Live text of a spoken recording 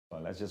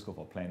let's just go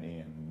for plan A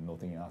and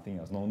nothing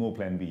else. No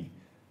plan B.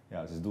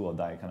 Yeah, just do or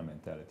die kind of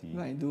mentality.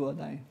 Right, do or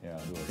die. Yeah,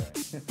 do or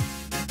die.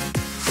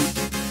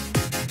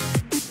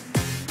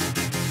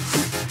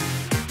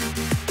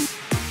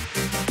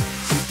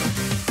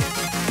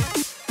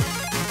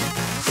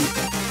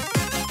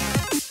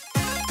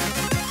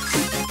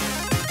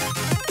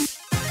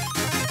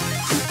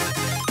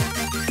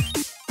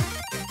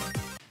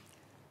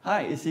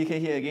 Hi, it's CK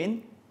here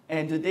again,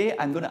 and today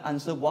I'm going to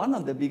answer one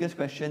of the biggest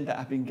questions that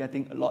I've been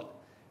getting a lot,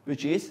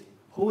 which is,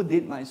 who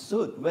did my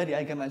suit? Where did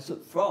I get my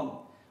suit from?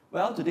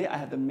 Well, today I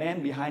have the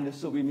man behind the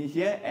suit with me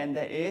here, and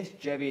that is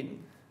Javin.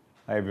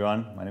 Hi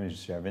everyone, my name is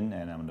Javin,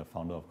 and I'm the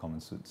founder of Common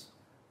Suits.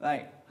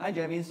 Right, hi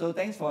Javin, so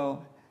thanks for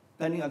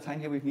spending your time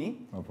here with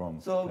me. No problem,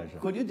 So pleasure.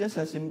 could you just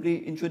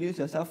simply introduce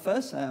yourself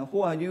first?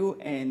 Who are you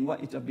and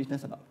what is your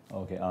business about?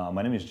 Okay,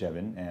 my name is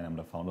Javin, and I'm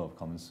the founder of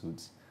Common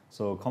Suits.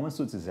 So Common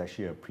Suits is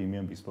actually a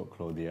premium bespoke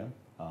clothier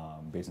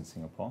based in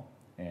Singapore,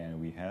 and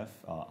we have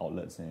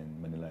outlets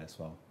in Manila as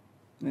well.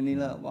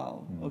 Manila,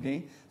 wow,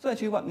 okay. So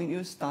actually what made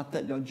you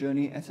started your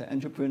journey as an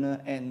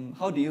entrepreneur, and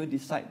how do you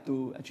decide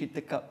to actually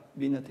take up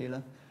being a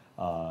tailor?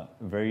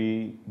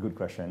 Very good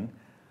question.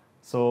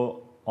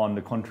 So on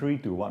the contrary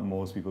to what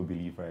most people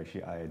believe, right,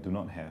 actually I do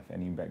not have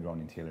any background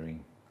in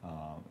tailoring,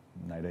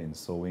 neither in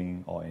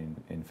sewing or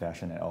in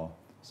fashion at all.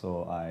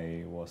 So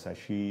I was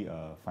actually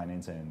a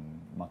finance and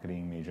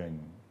marketing major in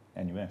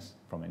NUS,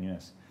 from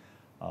NUS.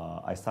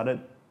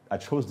 I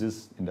chose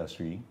this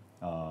industry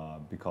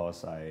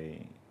because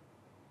I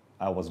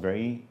was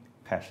very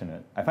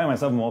passionate. I find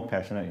myself more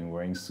passionate in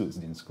wearing suits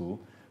in school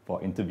for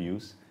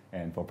interviews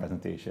and for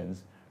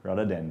presentations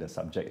rather than the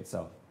subject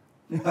itself.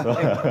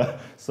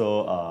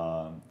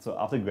 So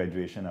after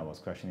graduation, I was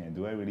questioning,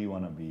 do I really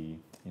want to be,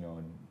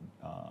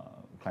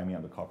 climbing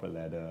up the corporate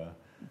ladder,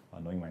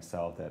 knowing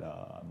myself that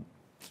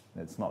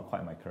it's not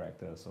quite my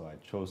character. So I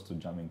chose to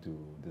jump into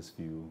this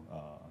field,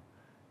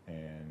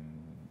 and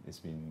it's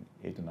been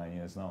 8 to 9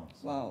 years now.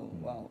 So,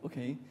 Wow,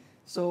 okay.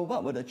 So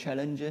what were the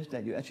challenges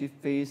that you actually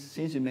faced,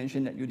 since you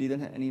mentioned that you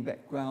didn't have any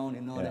background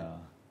and all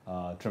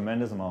that?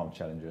 Tremendous amount of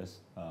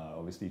challenges,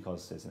 obviously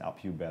because it's an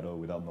uphill battle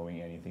without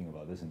knowing anything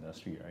about this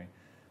industry, right?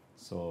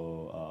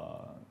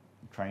 So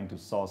trying to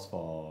source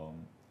for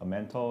a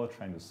mentor,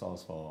 trying to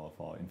source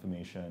for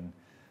information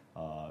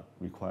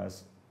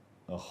requires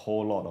a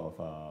whole lot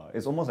of,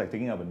 it's almost like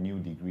taking up a new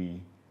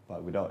degree,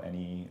 but without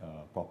any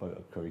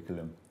proper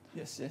curriculum.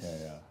 Yes.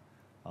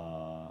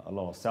 A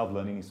lot of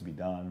self-learning needs to be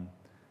done,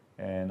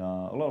 and a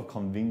lot of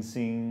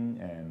convincing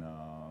and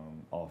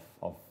of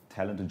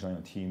talent to join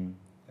a team.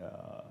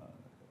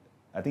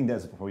 I think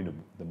that's probably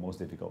the most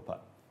difficult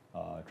part,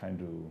 trying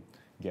to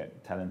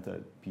get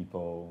talented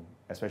people,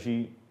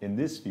 especially in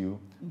this field.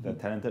 The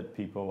talented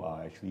people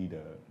are actually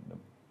the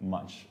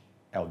much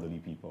elderly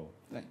people.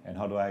 Right. And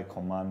how do I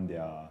command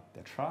their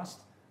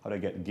trust? How do I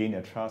gain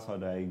their trust? How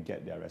do I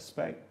get their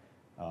respect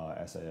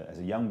as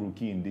a young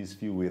rookie in this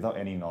field without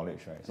any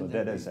knowledge, right? So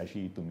Exactly. that is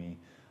actually, to me,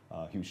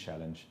 a huge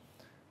challenge.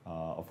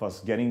 Of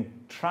course, getting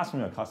trust from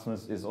your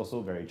customers is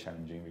also very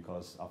challenging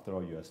because after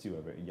all, you are still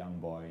a very young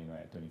boy,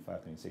 at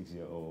 25, 26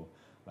 years old.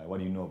 Like, what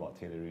do you know about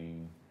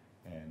tailoring?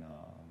 And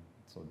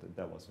so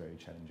that was very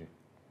challenging.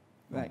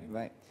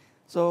 Right.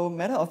 So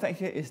matter of fact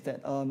here is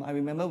that I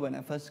remember when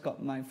I first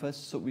got my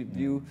first suit with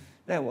you,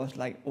 that was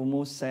like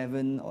almost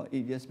 7 or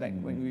 8 years back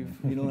when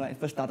we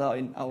first started out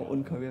in our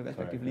own career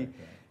respectively.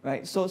 Correct.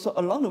 Right. So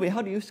along the way,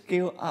 how do you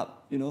scale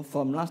up?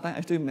 From last time,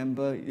 I still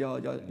remember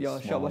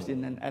your shop was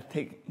in an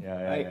attic,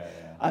 right? Yeah.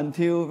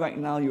 Until right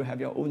now, you have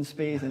your own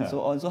space and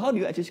so on. So how do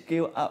you actually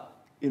scale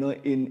up?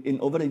 In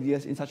over the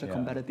years in such a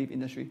competitive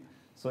industry.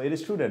 So it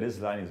is true that this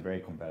line is very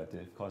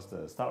competitive because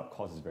the startup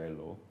cost is very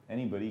low.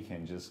 Anybody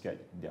can just get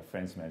their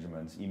friends'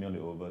 measurements, email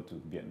it over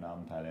to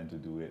Vietnam, Thailand to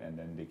do it, and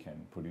then they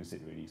can produce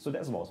it ready. So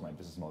that was my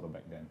business model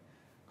back then.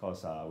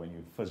 Because when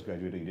you first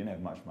graduated, you didn't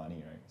have much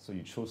money, right? So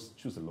you choose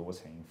the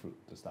lowest hanging fruit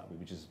to start with,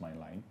 which is my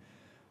line.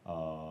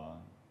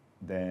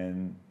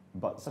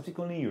 But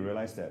subsequently, you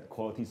realize that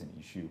quality is an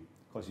issue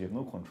because you have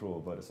no control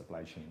over the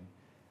supply chain.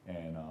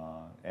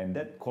 And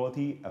that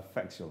quality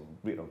affects your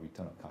rate of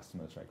return of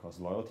customers, right? Because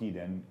loyalty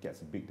then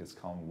gets a big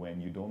discount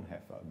when you don't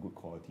have good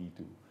quality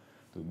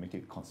to make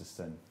it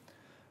consistent.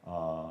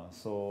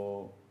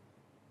 So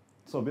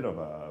a bit of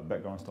a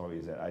background story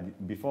is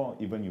that before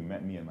even you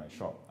met me in my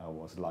shop, I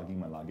was lugging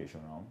my luggage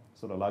around.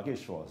 So the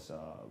luggage was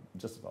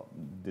just about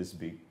this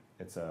big.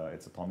 It's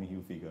a Tommy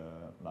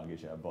Hilfiger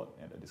luggage that I bought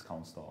at a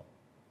discount store.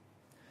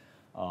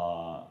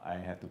 I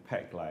had to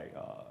pack like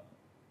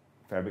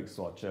fabric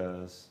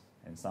swatches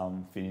and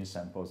some finished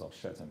samples of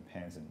shirts and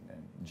pants and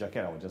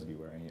jacket. I would just be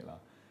wearing it.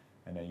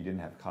 And then you didn't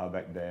have car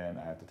back then.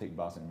 I had to take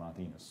bus and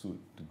MRT in a suit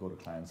to go to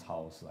client's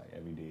house like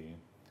every day.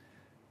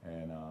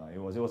 And it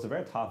was a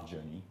very tough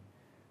journey.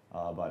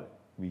 But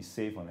we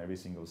saved on every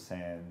single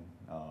cent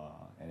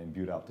and then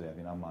built up to have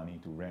enough money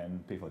to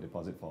rent, pay for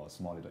deposit for a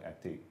small little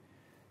attic.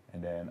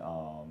 And then,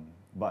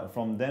 but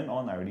from then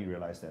on, I really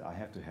realized that I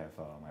have to have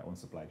my own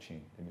supply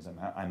chain. That means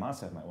I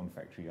must have my own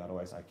factory,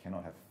 otherwise I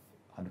cannot have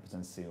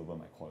 100% say over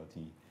my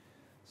quality.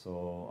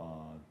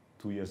 So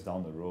 2 years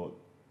down the road,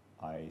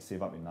 I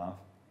save up enough,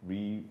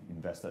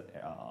 reinvested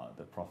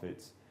the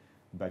profits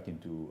back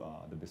into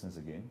the business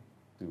again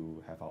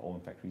to have our own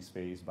factory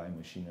space, buy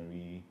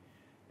machinery,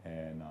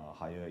 and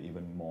hire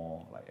even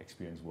more like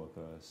experienced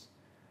workers.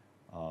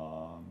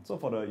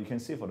 So you can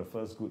say for the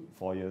first good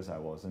 4 years, I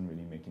wasn't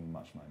really making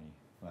much money.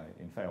 Like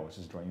in fact, I was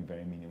just drawing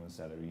very minimum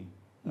salary,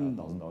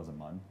 $1,000 a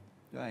month,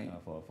 right.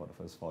 For the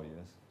first 4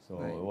 years. So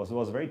Right. it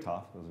was very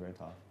tough. It was very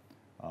tough.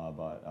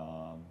 But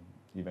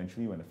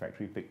eventually, when the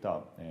factory picked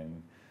up,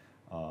 and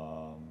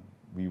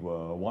we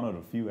were one of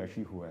the few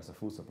actually who has a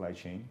full supply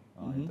chain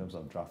in terms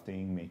of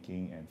drafting,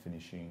 making, and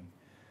finishing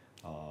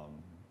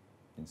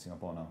in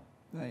Singapore now.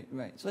 Right,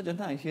 right. So just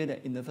now I hear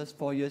that in the first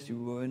 4 years you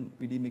weren't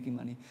really making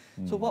money.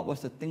 So what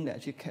was the thing that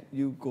actually kept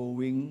you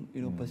going,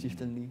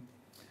 persistently?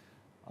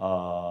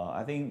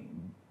 I think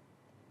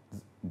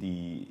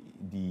the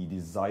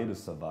desire to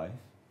survive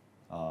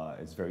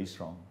is very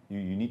strong.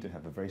 You need to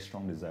have a very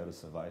strong desire to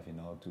survive in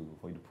order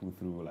for you to pull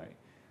through like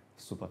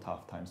super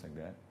tough times like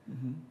that.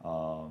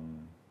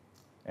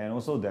 And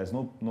also there's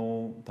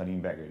no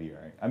turning back really,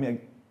 right? I mean, I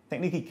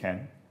technically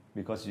can,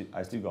 because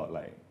I still got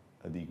like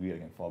a degree I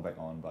can fall back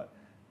on, but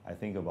I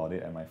think about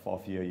it at my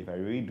 4th year, if I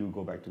really do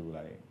go back to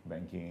like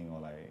banking or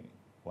like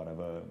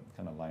whatever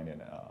kind of line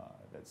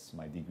that's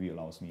my degree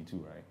allows me to,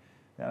 right?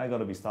 Then I got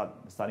to be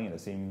starting at the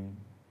same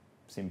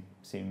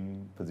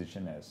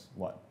position as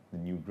what the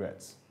new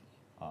grads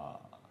are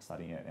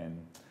starting at, and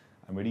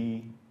I'm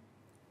really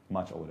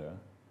much older.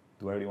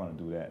 Do I really want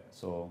to do that?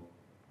 So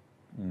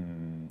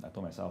I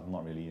told myself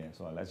not really.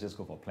 So let's just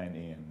go for plan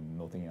A and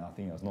nothing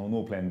else.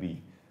 No plan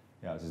B.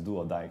 Yeah, just do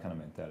or die kind of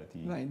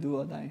mentality. Right, do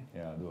or die.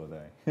 Yeah, do or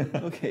die.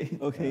 Okay.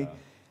 Yeah.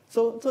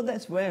 So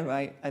that's where,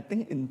 right, I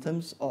think in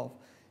terms of,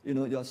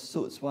 your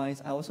suits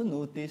wise, I also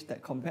noticed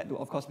that compared to,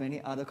 of course,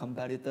 many other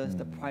competitors,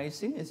 the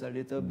pricing is a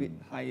little bit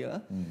higher.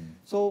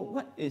 So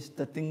what is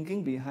the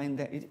thinking behind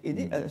that? Is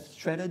it a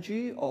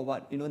strategy or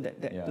what,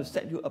 that to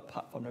set you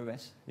apart from the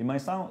rest? It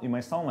might sound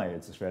like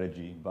it's a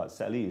strategy, but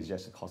sadly it's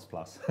just a cost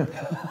plus.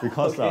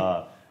 Because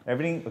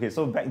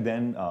so back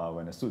then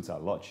when the suits are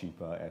a lot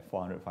cheaper at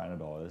 $400,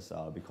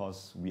 $500,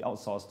 because we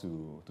outsourced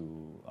to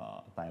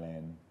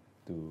Thailand,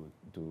 to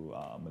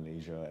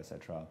Malaysia,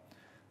 etc.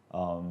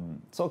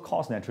 So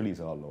cost naturally is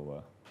a lot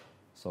lower.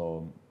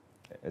 So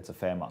it's a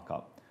fair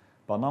markup.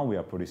 But now we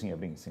are producing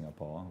everything in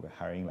Singapore. We're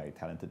hiring like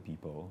talented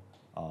people.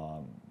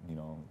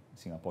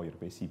 Singapore, you have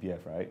to pay CPF,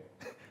 right?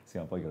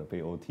 Singapore, you have to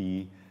pay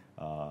OT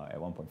at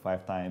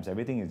 1.5 times.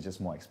 Everything is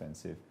just more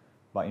expensive.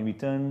 But in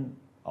return,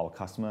 our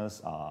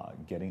customers are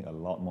getting a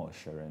lot more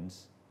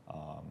assurance.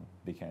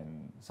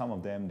 Some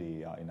of them,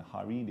 they are in a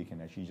hurry. They can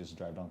actually just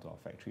drive down to our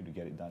factory to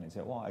get it done and say,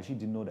 wow, I actually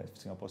didn't know that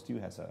Singapore still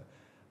has a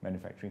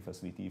manufacturing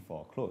facility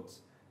for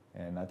clothes.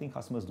 And I think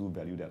customers do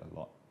value that a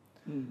lot.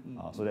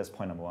 So that's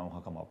point number one, how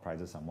come our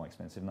prices are more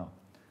expensive now.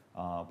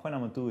 Point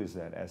number two is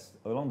that as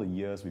along the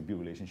years, we build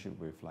relationship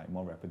with like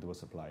more reputable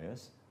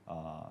suppliers,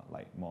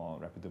 like more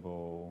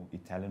reputable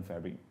Italian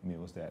fabric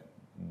mills that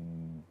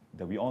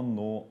we all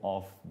know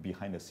of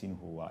behind the scene,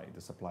 who are the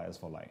suppliers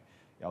for like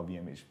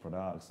LVMH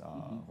products,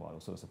 who are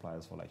also the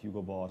suppliers for like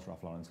Hugo Boss,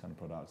 Ralph Lauren's kind of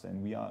products.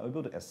 And we are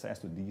able to access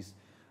to these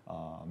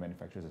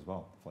manufacturers as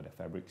well for their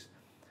fabrics.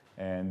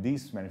 And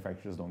these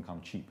manufacturers don't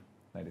come cheap,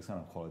 like this kind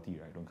of quality,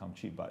 right? Don't come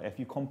cheap. But if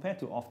you compare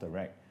to off the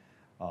rack,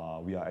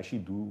 we are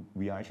actually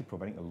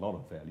providing a lot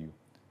of value,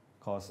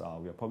 because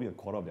we are probably a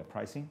quarter of their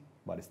pricing,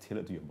 but it's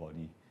tailored to your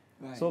body.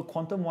 Right. So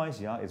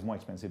quantum-wise, it's more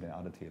expensive than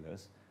other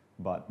tailors,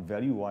 but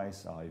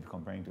value-wise, if you're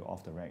comparing to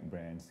off-the-rack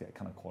brands, that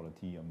kind of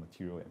quality of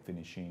material and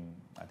finishing,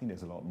 I think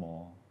there's a lot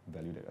more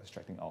value that we're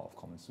extracting out of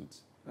common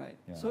suits. Right.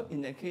 Yeah. So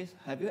in that case,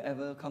 have you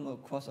ever come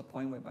across a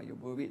point whereby you're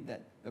worried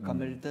that your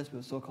competitors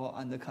will so-called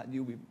undercut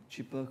you with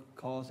cheaper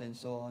costs and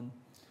so on?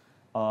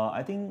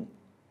 I think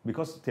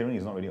because tailoring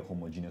is not really a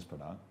homogeneous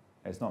product,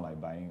 it's not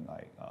like buying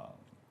like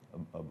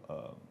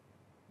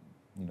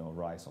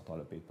rice or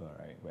toilet paper,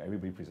 right? Where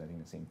everybody presenting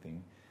the same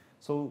thing.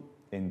 So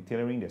in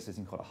tailoring, there's this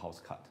thing called a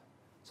house cut.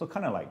 So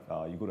kind of like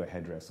you go to a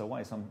hairdresser.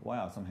 Why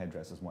are some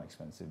hairdressers more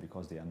expensive?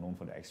 Because they are known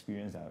for their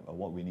experience, they're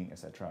award-winning,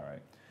 etc.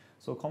 Right?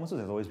 So common suits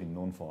has always been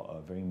known for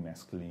a very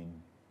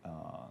masculine,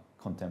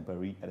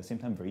 contemporary, at the same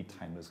time very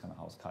timeless kind of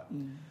house cut,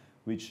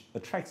 which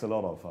attracts a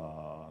lot of,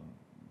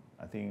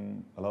 I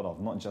think, a lot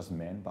of not just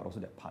men but also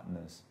their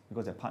partners,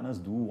 because their partners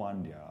do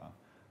want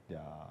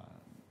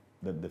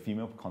the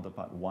female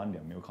counterpart, want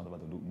their male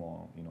counterpart to look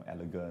more,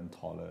 elegant,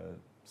 taller,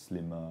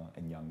 slimmer,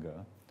 and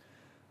younger.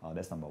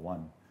 That's number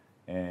one.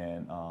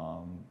 And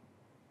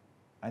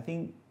I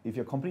think if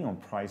you're competing on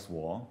price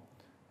war,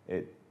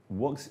 it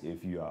works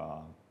if you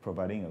are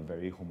providing a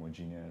very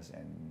homogeneous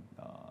and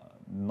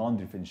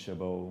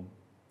non-differentiable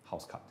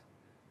house cut.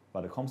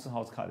 But the Comston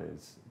house cut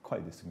is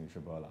quite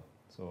distinguishable.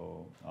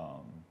 So,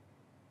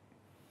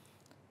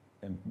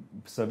 and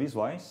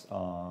service-wise,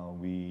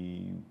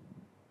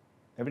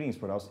 everything is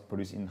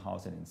produced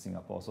in-house and in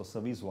Singapore. So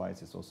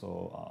service-wise, it's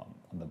also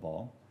on the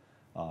ball.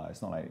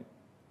 It's not like,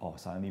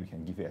 suddenly we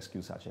can give you an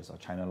excuse such as a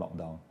China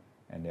lockdown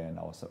and then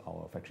our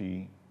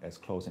factory is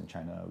closed in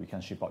China. We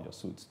can't ship out your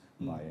suits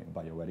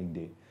by your wedding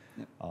date.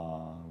 Yep.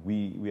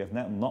 We have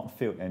not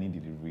failed any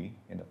delivery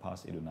in the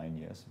past 8 to 9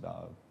 years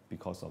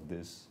because of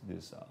this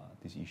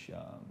issue,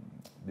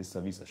 this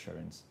service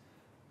assurance.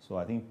 So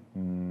I think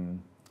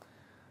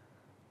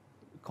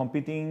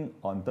competing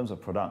on terms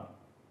of product,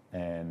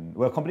 and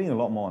we're competing a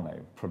lot more on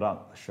like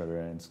product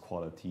assurance,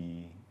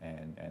 quality,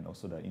 and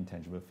also the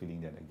intangible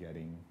feeling that they're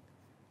getting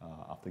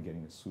after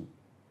getting the suit.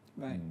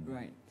 Right,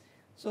 right.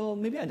 So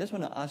maybe I just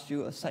want to ask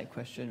you a side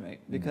question, right?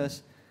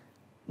 Because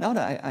now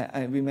that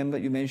I remember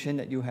you mentioned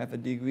that you have a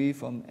degree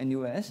from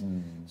NUS.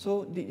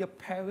 So did your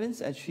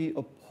parents actually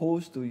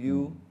oppose to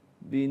you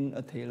being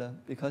a tailor?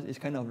 Because it's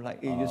kind of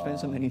like, hey, you spent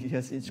so many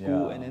years in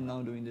school and then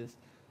now doing this.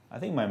 I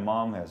think my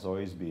mom has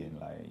always been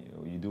like,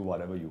 you do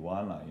whatever you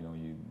want,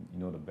 you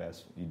know the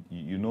best,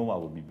 you know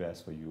what would be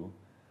best for you.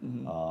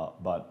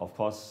 But of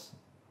course,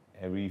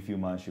 every few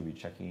months she'll be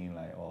checking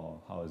like,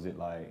 oh, how is it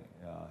like?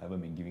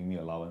 Haven't been giving me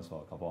allowance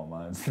for a couple of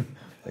months,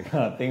 that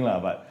kind of thing lah.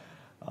 But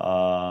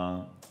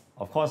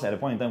of course, at the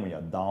point in time when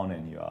you're down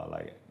and you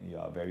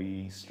are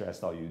very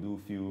stressed out, you do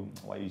feel,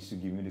 why you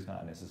should give me this kind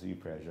of unnecessary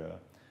pressure?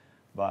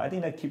 But I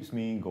think that keeps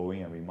me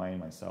going and remind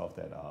myself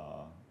that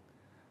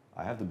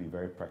I have to be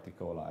very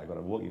practical. I got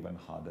to work even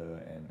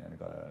harder and I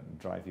got to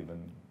drive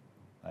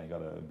I got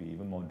to be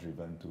even more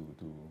driven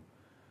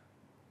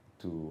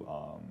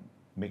to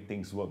make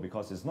things work,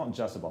 because it's not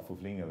just about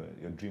fulfilling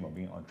your dream of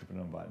being an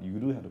entrepreneur, but you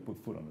do have to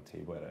put food on the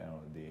table at the end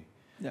of the day.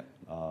 Yep.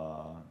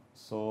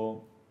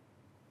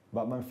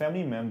 But my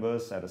family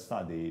members at the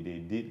start,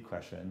 they did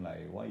question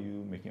like, why are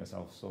you making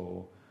yourself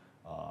so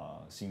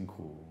辛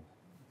苦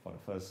for the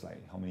first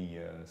like how many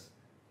years,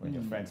 when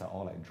your friends are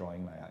all like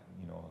drawing like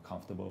a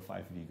comfortable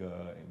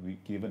 5-figure,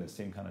 given the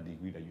same kind of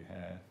degree that you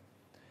have.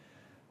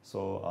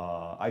 So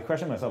I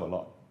question myself a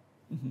lot.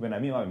 When I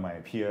meet up with my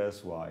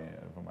peers who are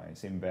from my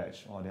same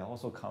batch, they're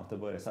also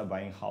comfortable. They start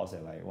buying house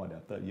at like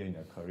their 3rd year in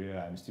their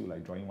career. I'm still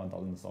like drawing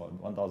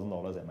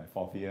 $1,000 at my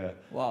 4th year.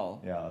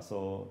 Wow. Yeah.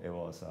 So it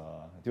was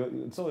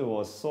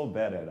so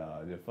bad that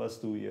the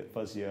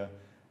first year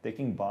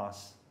taking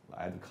bus,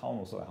 I had to count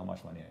also like how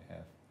much money I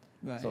have.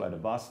 Right. So like the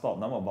bus stop,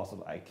 number of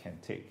buses I can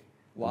take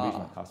to reach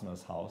my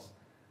customer's house.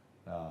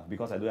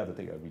 Because I do have to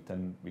take a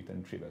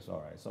return trip as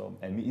well, right? So,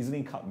 and we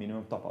easily cut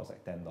minimum top was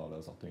like $10 or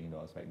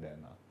 $20 back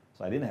then.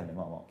 So I didn't have the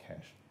amount of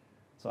cash.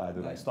 So I had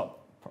to like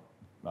stop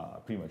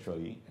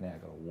prematurely, and then I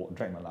got to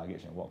drag my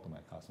luggage and walk to my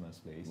customer's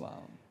place.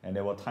 Wow. And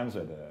there were times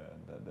where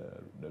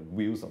the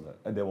wheels of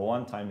there were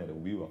one time that the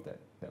wheel of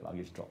that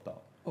luggage dropped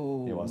out.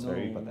 Oh, it was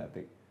very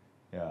pathetic.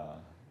 Yeah.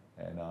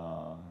 And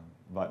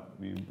but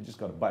we just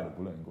got to bite the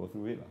bullet and go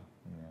through it.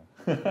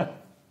 Yeah.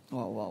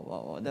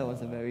 Wow. That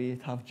was a very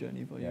tough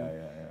journey for you.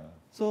 Yeah.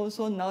 So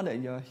now that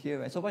you're here,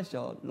 right, so what's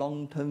your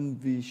long-term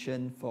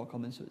vision for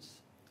Common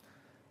Suits?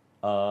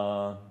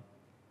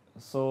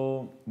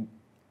 So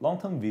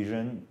long-term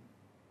vision,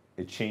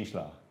 it changed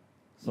lah.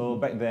 So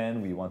back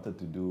then we wanted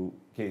to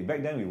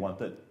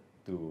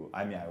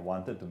I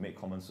wanted to make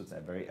Common Suits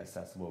a very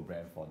accessible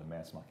brand for the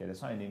mass market.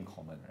 That's why I named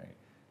Common,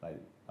 right?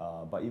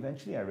 But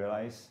eventually I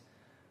realized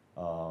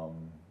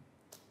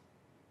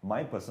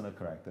my personal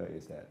character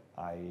is that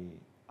I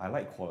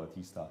like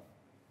quality stuff.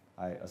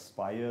 I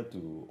aspire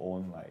to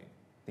own like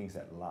things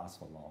that last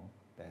for long,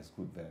 that has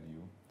good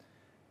value.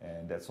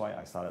 And that's why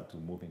I started to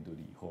move into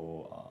the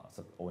whole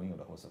owning of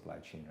the whole supply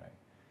chain, right?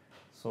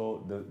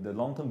 So the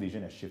long-term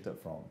vision has shifted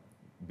from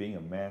being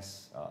a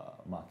mass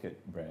market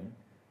brand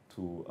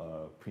to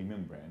a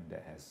premium brand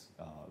that has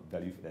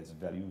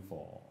value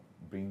for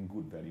bringing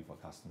good value for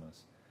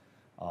customers.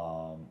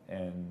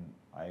 And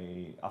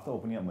after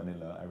opening up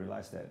Manila, I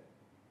realized that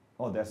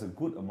there's a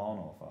good amount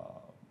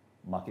of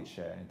market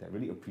share that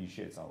really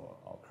appreciates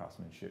our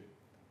craftsmanship,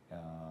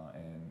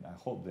 and I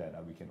hope that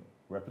we can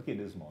replicate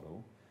this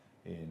model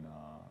in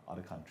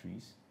other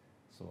countries.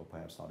 So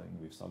perhaps starting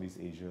with Southeast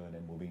Asia and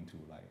then moving to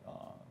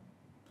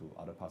to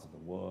other parts of the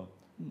world,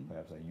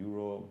 perhaps like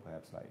Europe,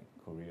 perhaps like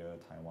Korea,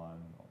 Taiwan,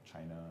 or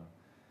China.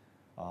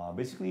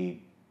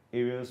 Basically,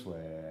 areas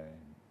where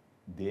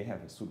they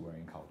have a suit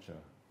wearing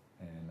culture,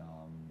 and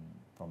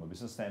from a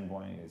business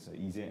standpoint, it's an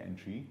easier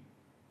entry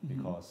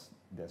because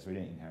there's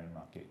really an inherent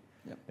market.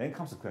 Yep. Then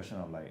comes the question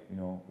of like,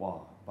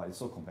 but it's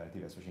so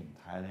competitive, especially in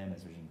Thailand,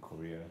 especially in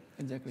Korea.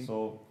 Exactly.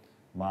 So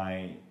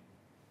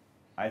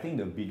I think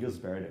the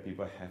biggest barrier that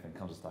people have when it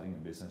comes to starting a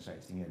business, right,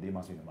 is thinking that they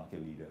must be the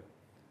market leader.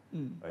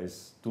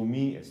 To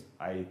me,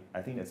 I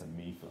think that's a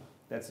myth.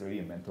 That's really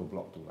a mental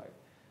block to like,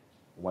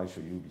 why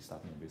should you be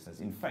starting a business?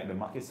 In fact, the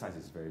market size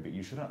is very big.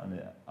 You shouldn't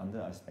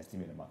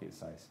underestimate the market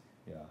size.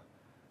 Yeah.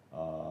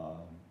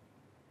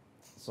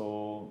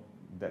 So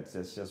that's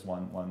just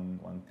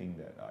one thing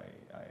that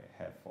I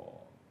have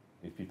for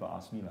if people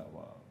ask me like,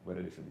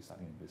 whether they should be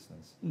starting a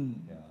business.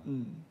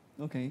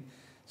 Okay.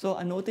 So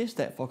I noticed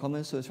that for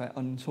Common Suits, right,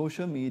 on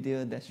social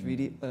media, there's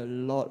really a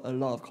lot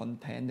of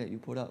content that you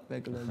put up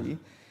regularly.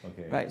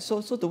 Okay. Right.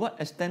 So to what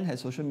extent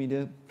has social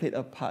media played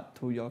a part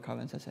to your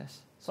current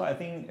success? So I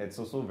think it's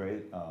also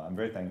I'm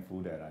very thankful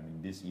that I'm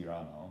in this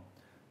era now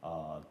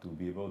to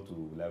be able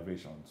to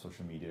leverage on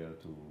social media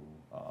to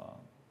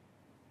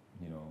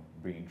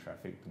bring in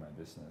traffic to my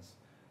business.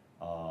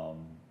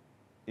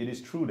 It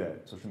is true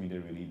that social media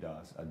really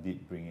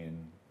did bring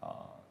in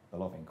a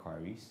lot of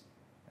inquiries,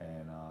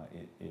 and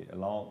it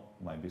allowed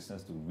my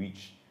business to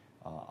reach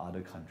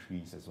other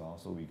countries as well.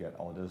 So we get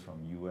orders from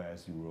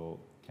US, Europe,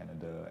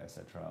 Canada,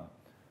 etc.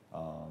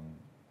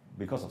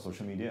 Because of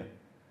social media.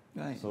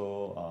 Right.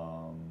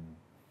 So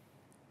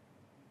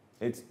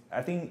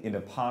I think in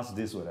the past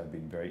this would have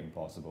been very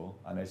impossible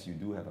unless you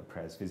do have a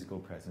physical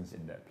presence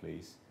in that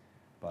place.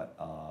 But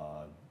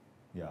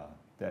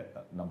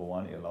that number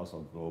one, it allows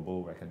for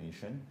global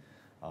recognition.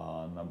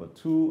 Number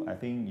two, I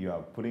think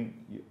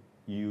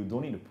you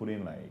don't need to put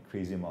in like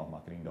crazy amount of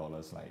marketing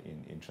dollars like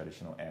in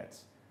traditional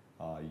ads.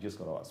 You just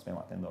got to spend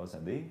about $10 a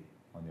day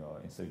on your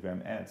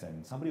Instagram ads,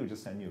 and somebody will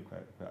just send you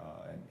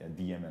a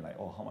DM and like,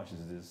 oh, how much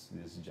is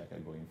this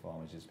jacket going for? How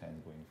much is this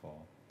pants going for?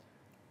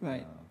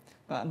 Right.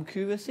 But I'm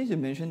curious, since you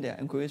mentioned there are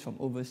inquiries from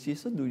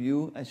overseas, so do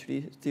you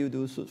actually still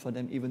do suits for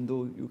them even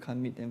though you can't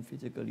meet them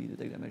physically to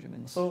take their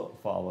measurements? So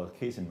for our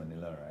case in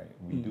Manila, right,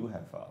 we do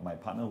have my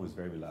partner who's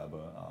very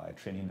reliable. I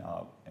trained him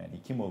up, and he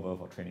came over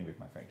for training with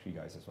my factory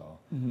guys as well.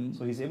 Mm-hmm.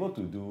 So he's able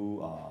to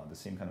do the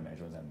same kind of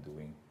measurements I'm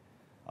doing.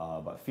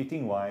 But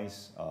fitting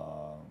wise,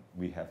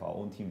 we have our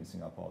own team in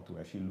Singapore to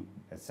actually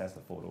assess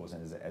the photos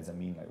and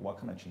examine like what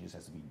kind of changes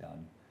has to be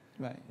done.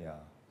 Right. Yeah.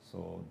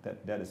 So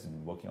that has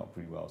been working out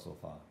pretty well so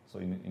far. So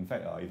in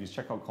fact, if you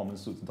check out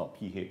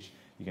commonsuits.ph,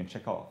 you can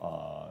check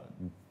out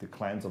the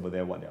clients over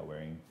there, what they're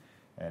wearing,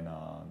 and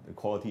the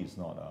quality is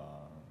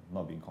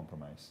not being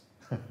compromised.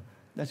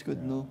 That's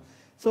good to know.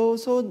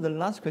 So the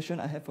last question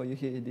I have for you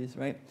here is this,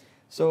 right?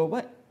 So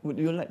what would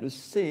you like to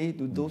say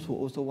to those who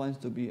also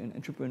want to be an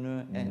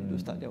entrepreneur and to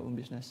start their own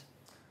business?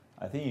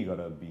 I think you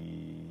gotta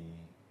be.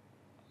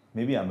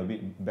 Maybe I'm a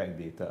bit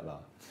backdated lah,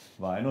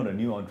 but I know the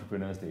new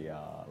entrepreneurs, they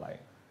are like,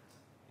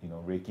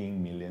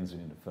 raking millions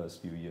within the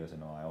first few years.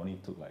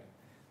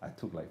 I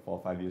took like 4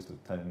 or 5 years to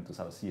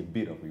start to see a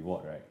bit of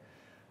reward, right?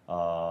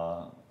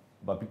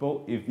 But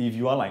people, if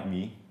you are like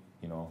me,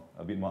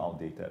 a bit more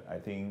outdated, I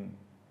think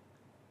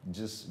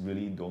just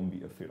really don't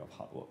be afraid of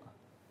hard work.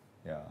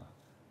 Yeah.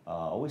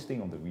 Always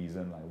think of the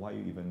reason, like why are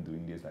you even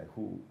doing this? Like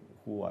who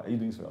are you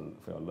doing this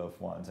for your loved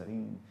ones? I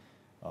think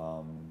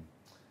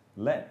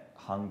let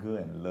hunger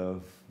and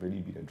love really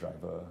be the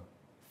driver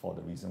for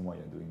the reason why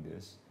you're doing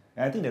this.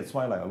 And I think that's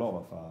why like a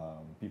lot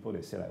of people,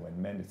 they say like when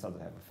men they start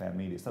to have a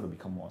family, they start to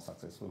become more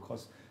successful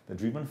because the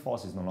driven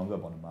force is no longer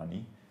about the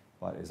money,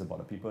 but it's about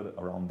the people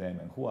around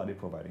them and who are they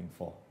providing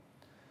for.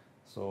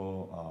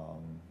 So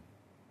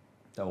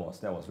that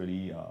was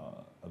really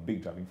a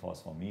big driving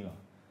force for me.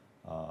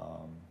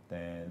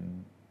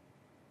 Then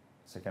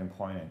second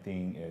point I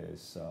think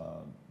is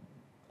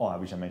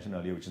which I mentioned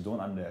earlier, which is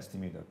don't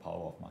underestimate the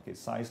power of market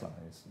size.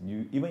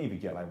 Even if you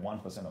get like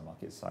 1% of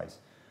market size,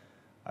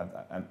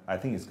 I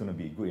think it's going to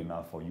be good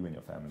enough for you and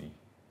your family.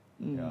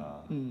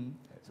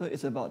 So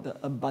it's about the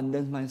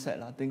abundance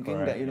mindset, thinking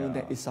Correct, that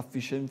that is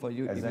sufficient for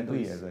you.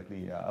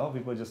 Exactly. Yeah. A lot of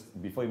people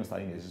just before even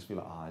starting, they just feel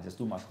like just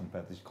too much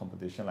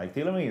competition. Like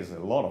tailoring is a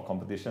lot of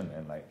competition,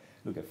 and like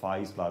look at Far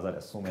East Plaza,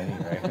 there's so many,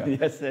 right?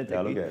 Yes,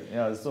 exactly.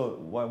 So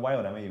why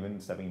would I even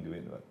stepping into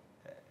it? But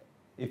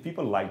if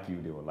people like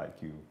you, they will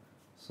like you.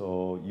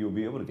 So you'll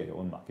be able to get your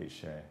own market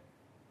share.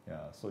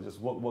 Yeah. So just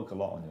work a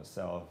lot on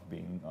yourself,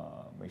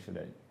 make sure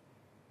that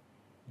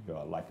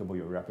you're likable,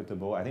 you're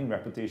reputable. I think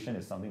reputation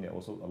is something that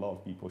also a lot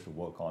of people should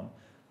work on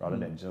rather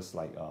than just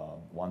like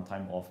one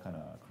time off kind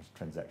of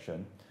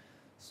transaction.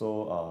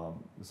 So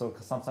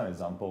some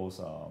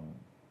examples,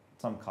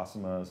 some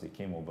customers, they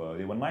came over,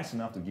 they were nice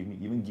enough to give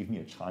me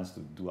a chance to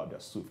do up their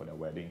suit for their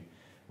wedding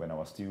when I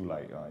was still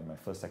like in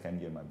my second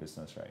year in my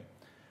business, right?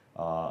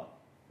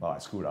 Well, I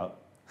screwed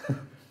up.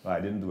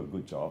 I didn't do a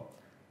good job.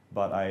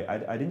 But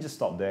I didn't just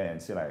stop there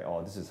and say like,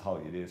 oh, this is how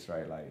it is,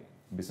 right? Like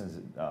business,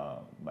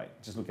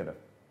 like just look at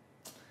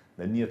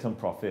the near-term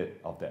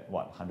profit of that,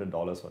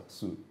 $100 for a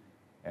suit,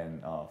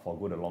 and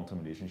forgo the long-term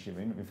relationship.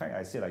 In fact,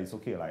 I said like, it's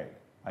okay, like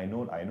I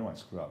know I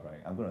screwed up, right?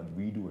 I'm going to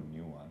redo a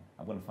new one.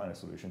 I'm going to find a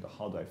solution to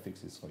how do I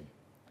fix this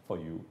for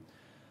you.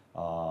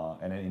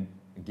 And then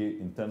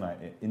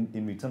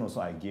in return also,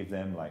 I gave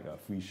them like a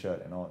free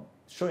shirt and all.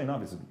 Sure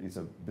enough, it's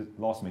a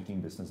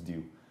loss-making business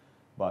deal.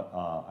 But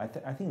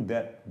I think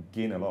that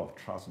gained a lot of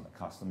trust from the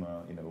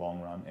customer in the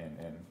long run,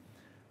 and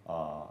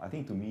I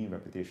think to me,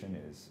 reputation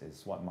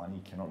is what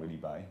money cannot really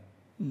buy.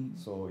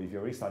 So if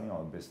you're already starting out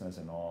a business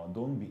and all,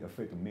 don't be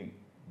afraid to make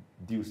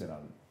deals that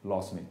are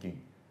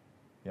loss-making.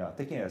 Yeah,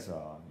 take it as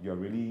you're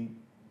really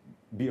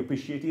be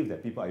appreciative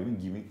that people are even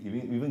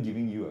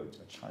giving you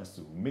a chance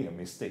to make a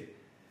mistake.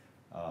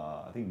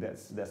 I think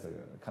that's the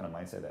kind of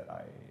mindset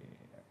that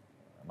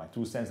my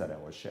 2 cents that I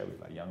will share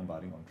with like young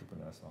budding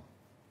entrepreneurs.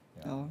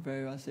 Yeah. Oh,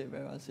 very well said,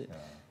 very well said. Yeah.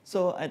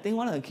 So I think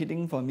one of the key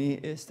things for me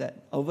is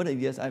that over the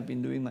years I've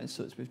been doing my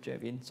suits with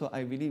Javin. So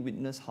I really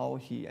witnessed how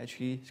he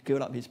actually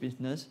scaled up his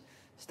business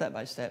step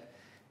by step.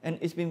 And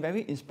it's been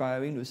very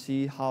inspiring to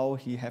see how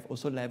he have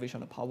also leveraged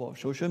on the power of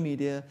social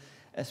media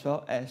as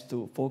well as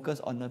to focus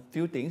on a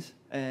few things.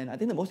 And I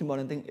think the most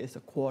important thing is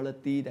the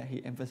quality that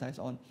he emphasized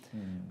on,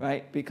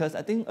 right? Because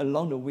I think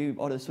along the way with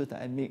all the suits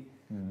that I make,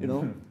 you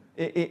know,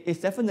 it's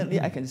definitely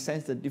I can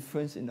sense the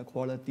difference in the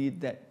quality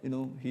that, you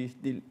know, he's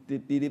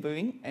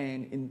delivering,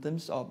 and in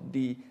terms of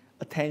the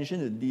attention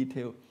to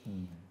detail,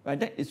 right?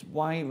 That is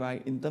why,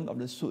 right, in terms of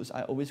the suits,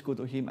 I always go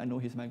to him. I know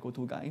he's my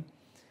go-to guy.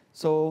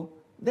 So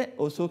that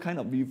also kind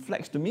of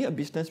reflects, to me, a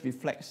business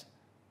reflects,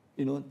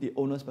 you know, the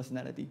owner's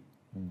personality,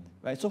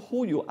 right? So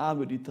who you are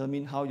will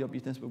determine how your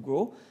business will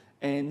grow.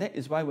 And that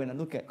is why when I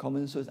look at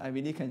common suits, I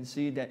really can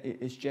see that it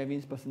is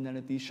Javin's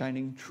personality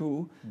shining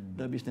through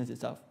the business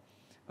itself.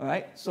 All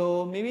right,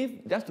 so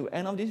maybe just to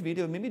end off this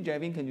video, maybe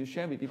Javin, can you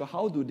share with people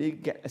how do they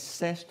get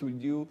access to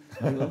you,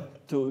 you know,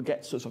 to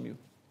get suits from you?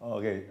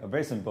 Okay,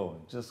 very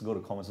simple. Just go to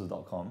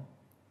commonsuits.com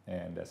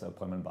and there's an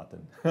appointment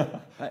button.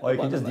 Right, or you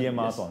can just button, DM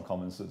us yes. on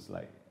Common Suits,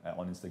 like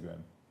on Instagram.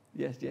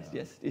 Yes.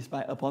 It's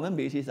by appointment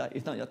basis.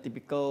 It's not your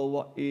typical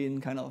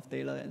walk-in kind of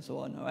tailor and so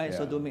on. All right,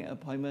 so do make an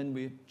appointment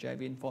with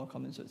Javin for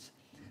Common Suits.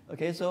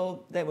 Okay,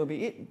 so that will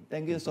be it.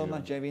 Thank you so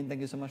much, Javin.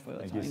 Thank you so much for your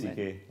time. Thank you,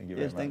 CeeKay. Thank you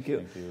very much. Thank you.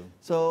 Thank you.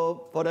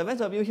 So for the rest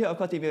of you here, of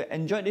course, if you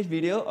enjoyed this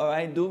video, all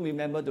right, do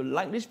remember to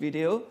like this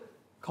video,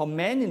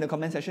 comment in the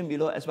comment section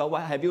below as well.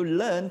 What have you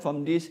learned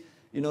from this,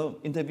 you know,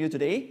 interview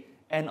today?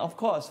 And of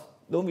course,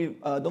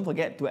 don't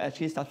forget to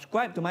actually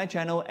subscribe to my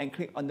channel and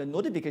click on the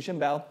notification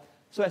bell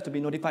so as to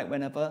be notified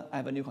whenever I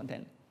have a new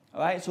content.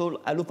 All right,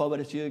 so I look forward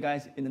to see you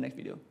guys in the next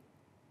video.